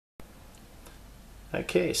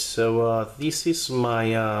Okay, so this is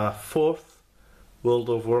my fourth World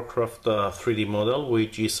of Warcraft 3D model,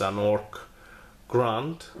 which is an Orc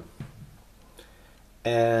Grunt.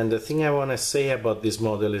 And the thing I want to say about this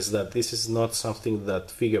model is that this is not something that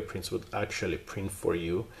Fingerprints would actually print for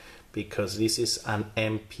you, because this is an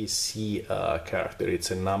NPC character. It's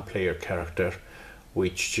a non-player character,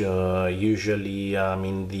 which usually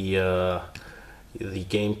the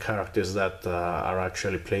game characters that are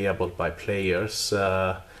actually playable by players,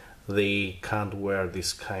 they can't wear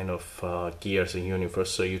this kind of gears and uniforms,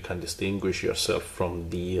 so you can distinguish yourself from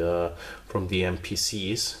the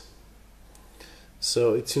NPCs.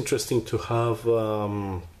 So it's interesting to have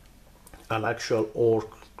an actual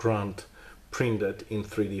Orc Grunt printed in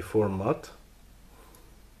 3D format.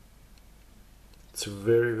 It's a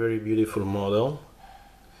very, very beautiful model.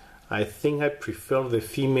 I think I prefer the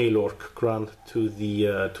female Orc Grunt to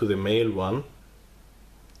the male one,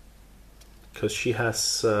 because she has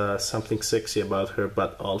something sexy about her,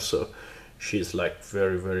 but also she's like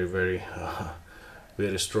very, very, very,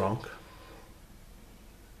 very strong.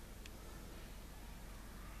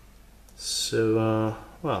 So,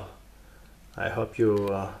 well, I hope you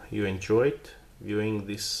enjoyed viewing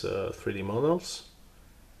these 3D models.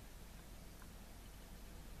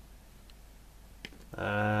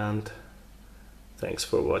 And thanks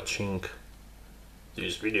for watching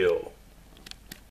this video.